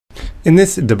In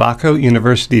this DeBacco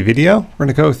University video, we're going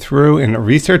to go through a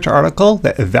research article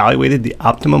that evaluated the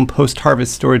optimum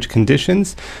post-harvest storage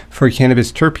conditions for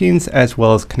cannabis terpenes as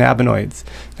well as cannabinoids.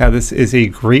 Now, this is a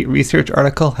great research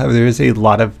article. However, there is a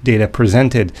lot of data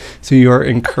presented. So you are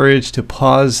encouraged to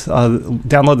pause,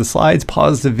 download the slides,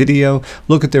 pause the video,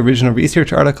 look at the original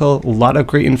research article. A lot of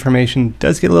great information. It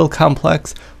does get a little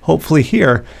complex. Hopefully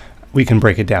here, we can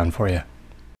break it down for you.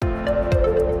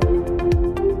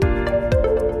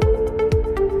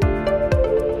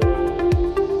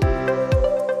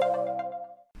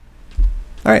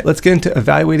 All right, let's get into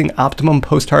evaluating optimum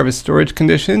post-harvest storage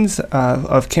conditions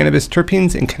of cannabis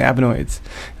terpenes and cannabinoids.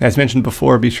 And as mentioned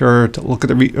before, be sure to look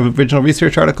at the original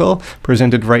research article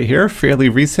presented right here, fairly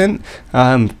recent.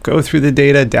 Go through the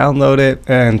data, download it,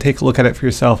 and take a look at it for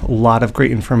yourself. A lot of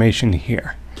great information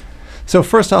here. So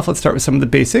first off, let's start with some of the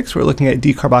basics. We're looking at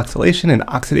decarboxylation and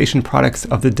oxidation products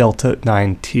of the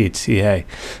delta-9 THCA.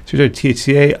 So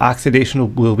THCA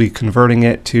oxidation will be converting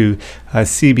it to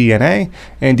CBNA,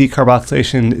 and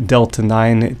decarboxylation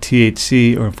delta-9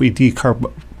 THC, or if we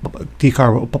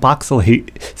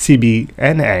decarboxylate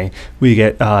CBNA, we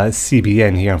get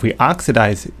CBN here. If we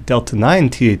oxidize delta-9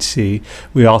 THC,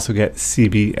 we also get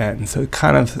CBN. So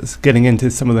kind of getting into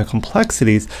some of the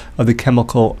complexities of the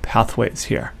chemical pathways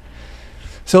here.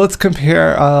 So let's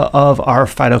compare of our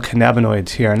phytocannabinoids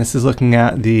here, and this is looking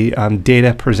at the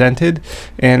data presented,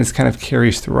 and it's kind of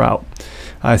carries throughout.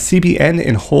 CBN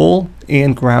in whole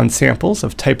and ground samples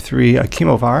of type 3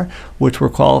 chemovar, which were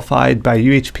qualified by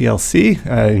UHPLC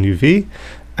and UV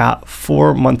at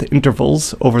 4-month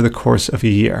intervals over the course of a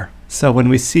year. So when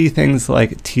we see things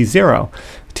like T0,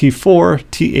 T4,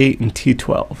 T8, and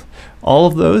T12, all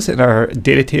of those in our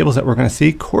data tables that we're going to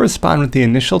see correspond with the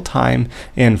initial time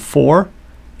in 4,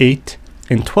 8,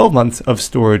 and 12 months of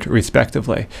storage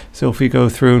respectively. So if we go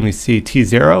through and we see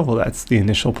T0, well, that's the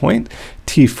initial point.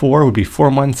 T4 would be 4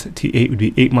 months, T8 would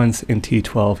be 8 months, and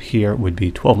T12 here would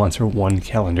be 12 months or 1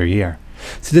 calendar year.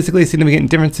 Statistically significant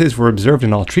differences were observed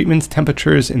in all treatments,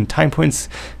 temperatures, and time points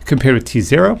compared with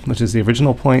T0, which is the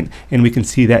original point, and we can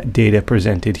see that data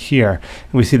presented here.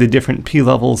 And we see the different P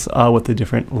levels with the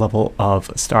different level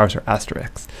of stars or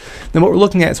asterisks. Then what we're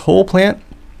looking at is whole plant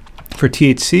for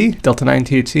THC, delta-9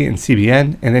 THC, and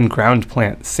CBN, and then ground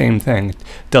plant, same thing,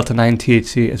 delta-9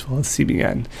 THC as well as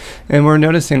CBN. And we're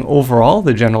noticing overall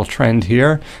the general trend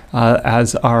here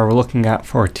as we're looking at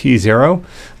for T0.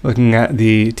 Looking at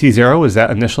the T0 is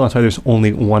that initial, that's why there's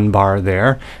only one bar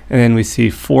there. And then we see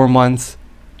 4 months,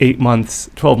 8 months,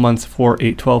 12 months, 4,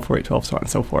 8, 12, 4, 8, 12, so on and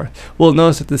so forth. We'll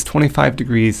notice that this 25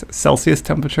 degrees Celsius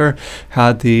temperature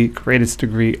had the greatest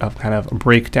degree of kind of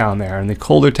breakdown there, and the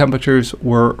colder temperatures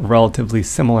were relatively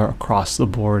similar across the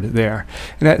board there.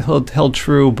 And that held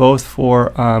true both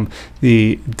for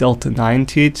the delta-9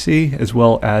 THC as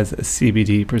well as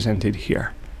CBD presented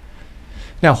here.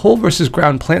 Now, whole versus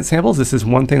ground plant samples, this is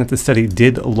one thing that the study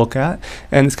did look at,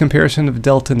 and this comparison of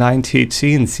delta-9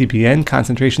 THC and CBN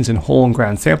concentrations in whole and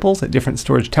ground samples at different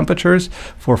storage temperatures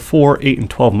for 4, 8, and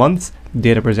 12 months,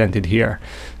 data presented here.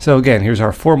 So again, here's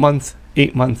our 4 months,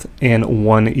 8 months, and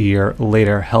 1 year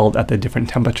later held at the different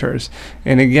temperatures.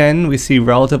 And again, we see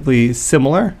relatively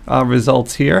similar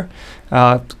results here.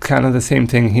 Kind of the same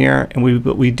thing here, and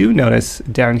but we do notice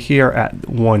down here at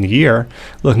 1 year,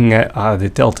 looking at the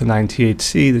delta-9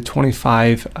 THC, the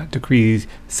 25 degrees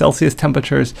Celsius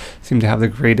temperatures seem to have the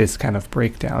greatest kind of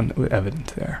breakdown evident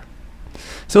there.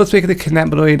 So let's make the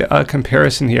cannabinoid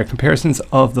comparison here. Comparisons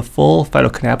of the full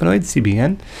phytocannabinoid,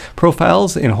 CBN,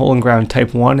 profiles in whole and ground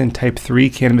type 1 and type 3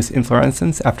 cannabis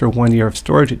inflorescences after 1 year of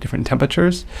storage at different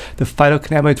temperatures. The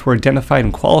phytocannabinoids were identified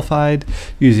and qualified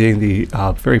using the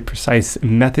very precise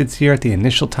methods here at the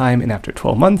initial time and after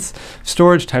 12 months.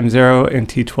 Storage, time 0 and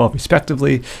T12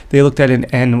 respectively. They looked at an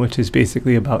N, which is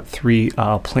basically about 3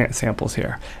 plant samples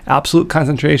here. Absolute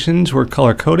concentrations were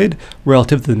color-coded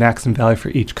relative to the maximum value for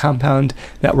each compound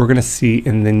that we're going to see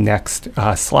in the next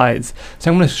slides. So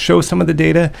I'm going to show some of the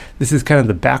data. This is kind of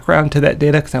the background to that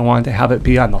data because I wanted to have it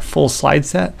be on the full slide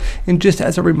set. And just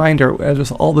as a reminder, as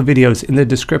with all the videos, in the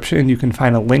description you can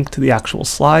find a link to the actual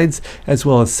slides as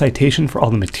well as citation for all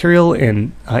the material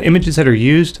and images that are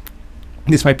used.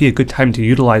 This might be a good time to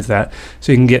utilize that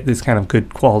so you can get this kind of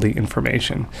good quality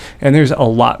information. And there's a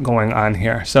lot going on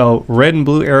here. So red and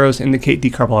blue arrows indicate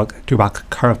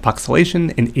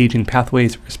decarboxylation and aging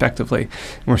pathways respectively.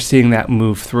 And we're seeing that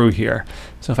move through here.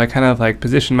 So if I kind of like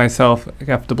position myself, I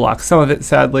have to block some of it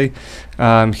sadly.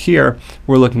 Here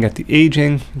we're looking at the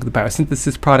aging, the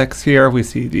biosynthesis products here. We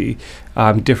see the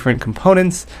different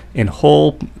components in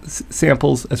whole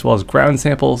samples as well as ground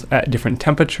samples at different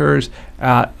temperatures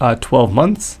at 12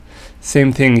 months.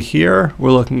 Same thing here.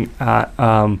 We're looking at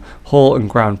whole and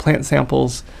ground plant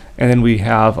samples. And then we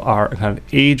have our kind of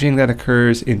aging that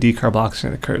occurs in decarboxylation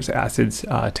that occurs acids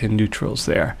to neutrals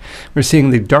there. We're seeing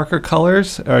the darker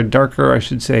colors, or darker, I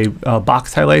should say,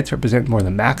 box highlights represent more the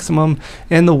maximum,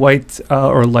 and the white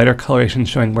or lighter coloration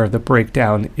showing where the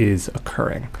breakdown is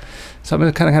occurring. So I'm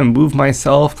going to kind of move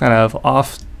myself kind of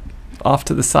off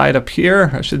to the side up here,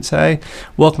 I should say.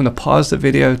 Welcome to pause the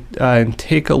video and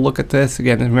take a look at this.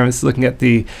 Again, remember this is looking at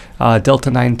the delta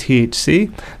 9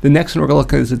 THC. The next one we're going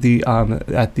to look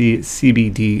at the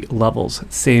CBD levels.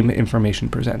 Same information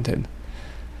presented.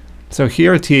 So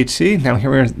here at THC, now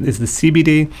here is the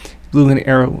CBD.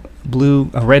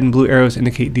 Red and blue arrows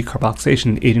indicate decarboxylation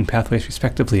and aging pathways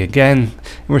respectively. Again,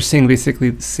 and we're seeing basically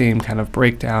the same kind of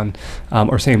breakdown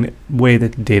or same way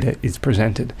that the data is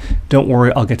presented. Don't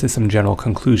worry, I'll get to some general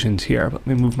conclusions here. But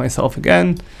let me move myself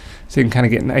again so you can kind of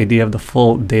get an idea of the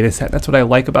full data set. That's what I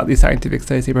like about these scientific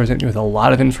studies. They present you with a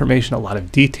lot of information, a lot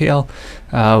of detail,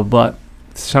 but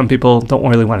some people don't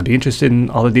really want to be interested in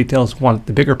all the details, want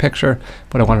the bigger picture,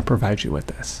 but I want to provide you with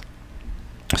this.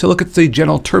 So look at the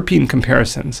general terpene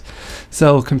comparisons.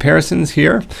 So comparisons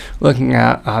here, looking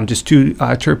at just two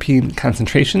terpene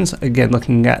concentrations. Again,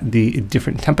 looking at the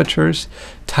different temperatures,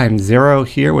 time 0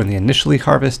 here when they initially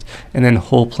harvest, and then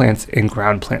whole plants and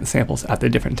ground plant samples at the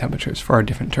different temperatures for our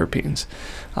different terpenes.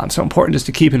 So important just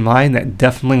to keep in mind that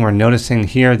definitely we're noticing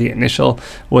here the initial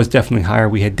was definitely higher.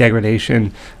 We had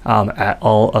degradation at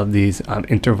all of these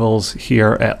intervals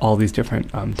here at all these different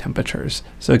temperatures.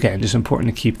 So again, just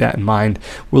important to keep that in mind.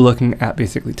 We're looking at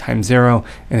basically time 0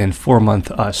 and then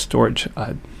 4-month storage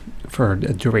for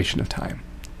a duration of time.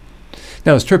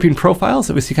 Now, as terpene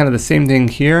profiles, we see kind of the same thing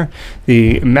here.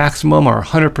 The maximum are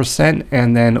 100%,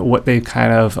 and then what they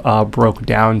kind of broke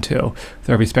down to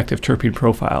their respective terpene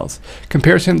profiles.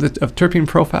 Comparison of terpene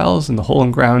profiles in the whole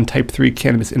and ground type 3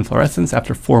 cannabis inflorescence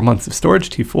after 4 months of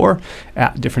storage, T4,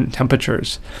 at different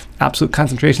temperatures. Absolute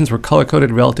concentrations were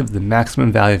color-coded relative to the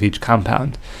maximum value of each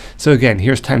compound. So again,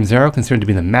 here's time 0, considered to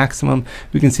be the maximum.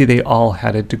 We can see they all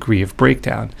had a degree of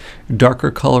breakdown.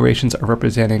 Darker colorations are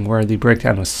representing where the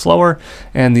breakdown was slower,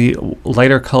 and the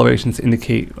lighter colorations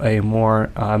indicate a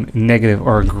more negative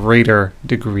or a greater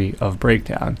degree of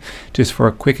breakdown. Just for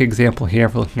a quick example here,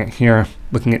 if we're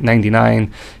looking at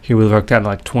 99, here we worked down to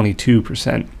like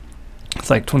 22%. It's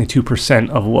like 22%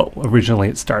 of what originally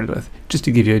it started with, just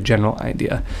to give you a general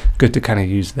idea. Good to kind of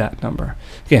use that number.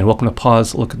 Again, welcome to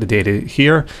pause, look at the data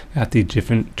here at the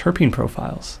different terpene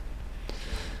profiles.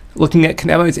 Looking at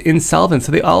cannabinoids in solvents,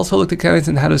 so they also looked at cannabinoids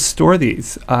and how to store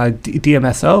these.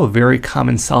 DMSO, a very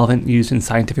common solvent used in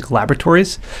scientific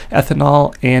laboratories,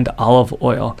 ethanol, and olive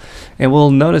oil. And we'll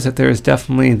notice that there is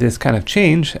definitely this kind of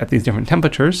change at these different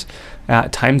temperatures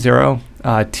at time 0,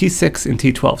 T6 and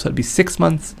T12, so it'd be 6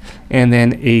 months and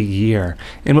then a year.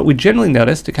 And what we generally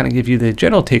notice, to kind of give you the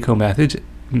general take-home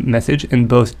message in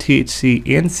both THC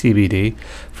and CBD,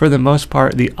 for the most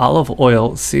part, the olive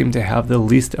oil seemed to have the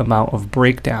least amount of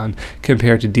breakdown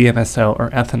compared to DMSO or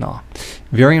ethanol.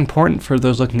 Very important for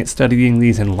those looking at studying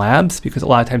these in labs, because a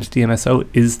lot of times DMSO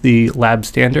is the lab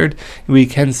standard. We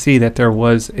can see that there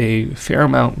was a fair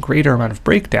amount, greater amount of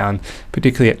breakdown,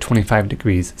 particularly at 25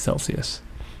 degrees Celsius.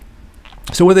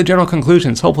 So what are the general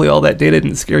conclusions? Hopefully all that data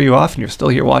didn't scare you off and you're still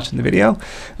here watching the video.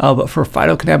 But for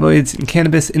phytocannabinoids and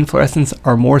cannabis, inflorescences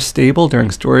are more stable during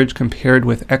storage compared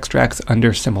with extracts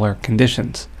under similar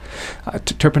conditions.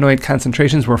 Terpenoid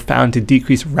concentrations were found to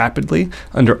decrease rapidly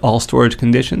under all storage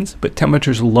conditions, but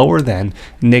temperatures lower than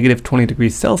 -20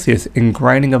 degrees Celsius in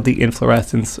grinding of the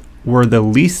inflorescence were the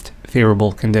least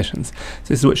favorable conditions. So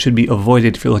this is what should be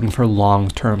avoided if you're looking for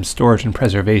long-term storage and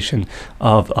preservation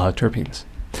of terpenes.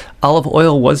 Olive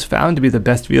oil was found to be the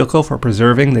best vehicle for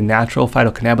preserving the natural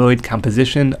phytocannabinoid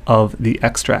composition of the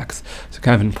extracts. So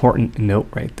kind of an important note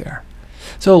right there.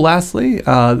 So lastly,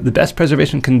 the best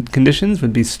preservation conditions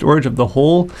would be storage of the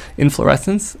whole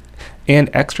inflorescence and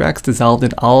extracts dissolved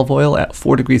in olive oil at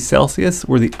 4 degrees Celsius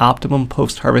were the optimum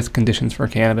post-harvest conditions for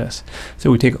cannabis.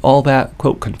 So we take all that,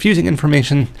 quote, confusing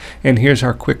information, and here's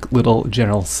our quick little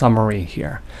general summary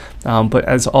here. But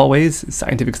as always,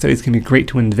 scientific studies can be great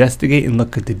to investigate and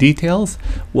look at the details.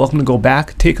 Welcome to go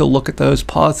back, take a look at those,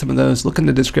 pause some of those, look in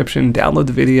the description, download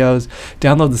the videos,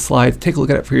 download the slides, take a look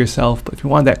at it for yourself. But if you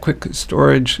want that quick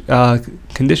storage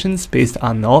conditions based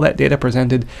on all that data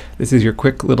presented, this is your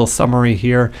quick little summary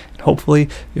here. Hopefully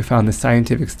you found this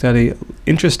scientific study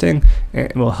interesting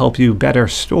and will help you better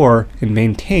store and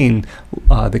maintain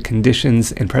the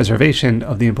conditions and preservation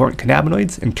of the important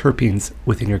cannabinoids and terpenes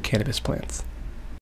within your cannabis plants.